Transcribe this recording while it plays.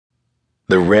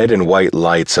The red and white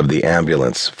lights of the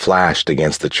ambulance flashed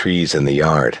against the trees in the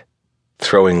yard,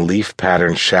 throwing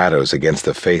leaf-patterned shadows against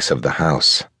the face of the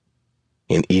house.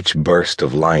 In each burst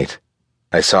of light,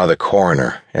 I saw the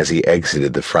coroner as he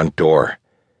exited the front door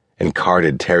and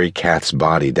carted Terry Kath's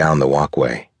body down the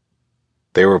walkway.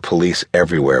 There were police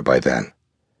everywhere by then.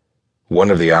 One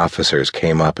of the officers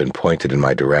came up and pointed in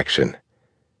my direction.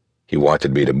 He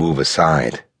wanted me to move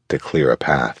aside to clear a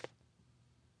path.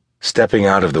 Stepping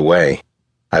out of the way,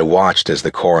 I watched as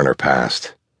the coroner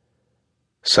passed.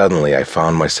 Suddenly, I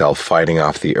found myself fighting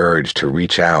off the urge to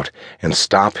reach out and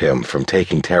stop him from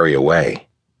taking Terry away.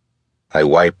 I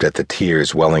wiped at the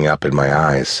tears welling up in my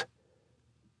eyes,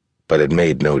 but it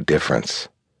made no difference.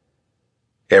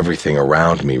 Everything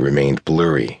around me remained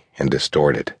blurry and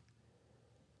distorted.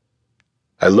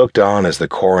 I looked on as the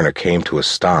coroner came to a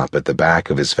stop at the back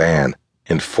of his van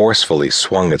and forcefully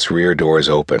swung its rear doors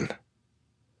open.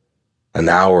 An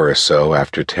hour or so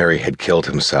after Terry had killed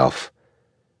himself,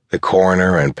 the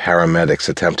coroner and paramedics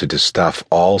attempted to stuff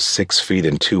all 6 feet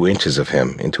and 2 inches of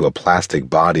him into a plastic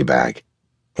body bag,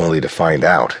 only to find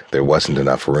out there wasn't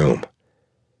enough room.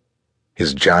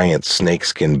 His giant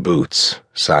snakeskin boots,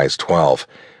 size 12,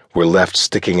 were left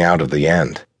sticking out of the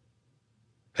end.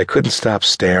 I couldn't stop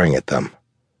staring at them.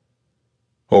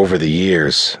 Over the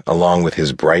years, along with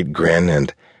his bright grin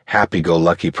and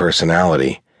happy-go-lucky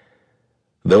personality,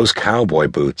 those cowboy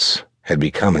boots had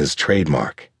become his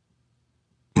trademark.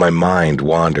 My mind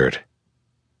wandered.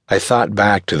 I thought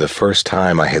back to the first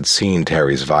time I had seen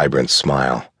Terry's vibrant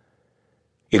smile.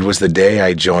 It was the day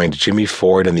I joined Jimmy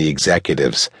Ford and the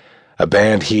Executives, a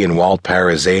band he and Walt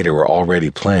Parazaider were already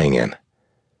playing in.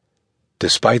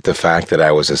 Despite the fact that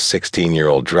I was a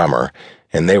 16-year-old drummer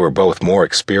and they were both more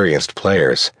experienced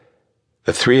players,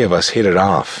 the three of us hit it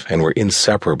off and were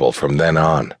inseparable from then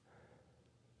on.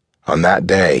 On that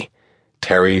day,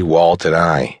 Terry, Walt, and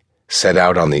I set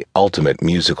out on the ultimate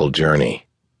musical journey.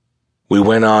 We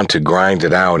went on to grind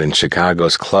it out in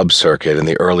Chicago's club circuit in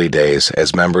the early days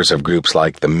as members of groups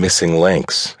like the Missing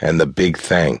Links and the Big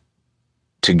Thing.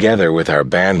 Together with our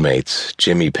bandmates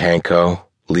Jimmy Pankow,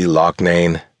 Lee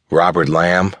Loughnane, Robert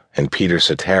Lamb, and Peter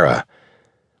Cetera,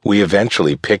 we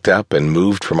eventually picked up and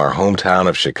moved from our hometown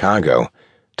of Chicago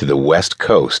to the West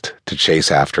Coast to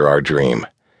chase after our dream.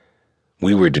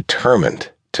 We were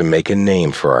determined to make a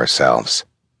name for ourselves.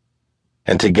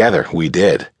 And together we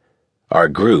did. Our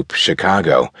group,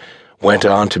 Chicago, went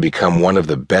on to become one of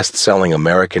the best-selling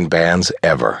American bands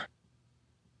ever.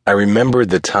 I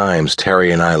remembered the times Terry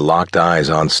and I locked eyes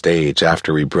on stage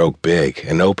after we broke big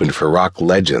and opened for rock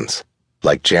legends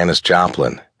like Janis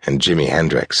Joplin and Jimi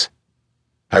Hendrix.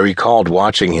 I recalled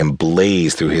watching him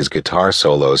blaze through his guitar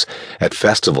solos at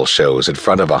festival shows in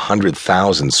front of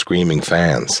 100,000 screaming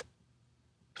fans.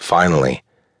 Finally,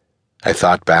 I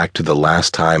thought back to the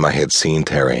last time I had seen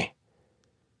Terry.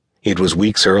 It was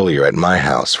weeks earlier at my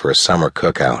house for a summer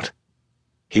cookout.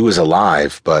 He was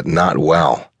alive, but not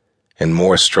well, and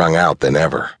more strung out than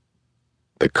ever.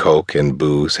 The coke and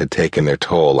booze had taken their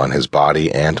toll on his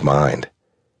body and mind.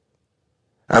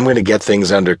 "I'm going to get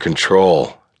things under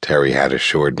control," Terry had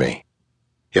assured me.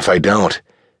 "If I don't,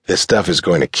 this stuff is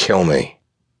going to kill me."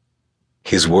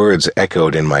 His words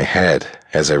echoed in my head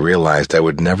as I realized I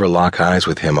would never lock eyes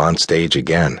with him on stage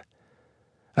again.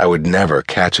 I would never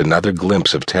catch another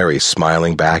glimpse of Terry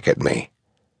smiling back at me.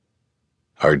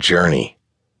 Our journey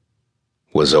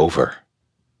was over.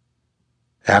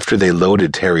 After they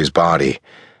loaded Terry's body,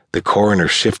 the coroner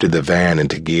shifted the van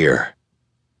into gear.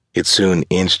 It soon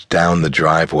inched down the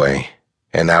driveway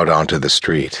and out onto the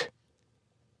street.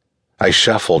 I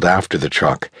shuffled after the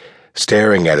truck,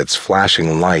 staring at its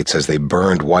flashing lights as they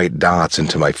burned white dots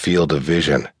into my field of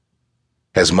vision.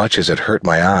 As much as it hurt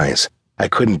my eyes, I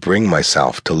couldn't bring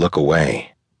myself to look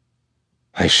away.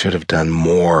 I should have done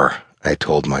more, I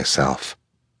told myself.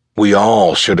 We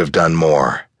all should have done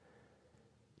more.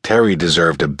 Terry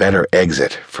deserved a better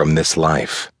exit from this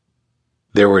life.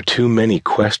 There were too many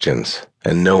questions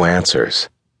and no answers.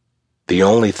 The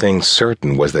only thing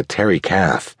certain was that Terry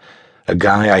Kath, a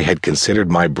guy I had considered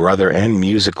my brother and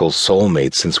musical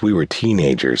soulmate since we were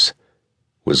teenagers,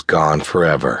 was gone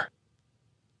forever.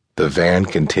 The van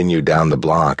continued down the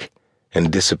block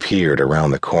and disappeared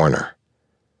around the corner.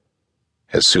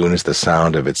 As soon as the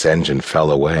sound of its engine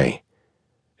fell away,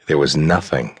 there was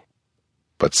nothing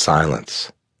but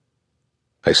silence.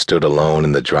 I stood alone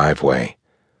in the driveway,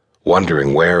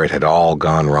 wondering where it had all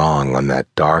gone wrong on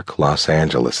that dark Los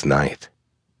Angeles night.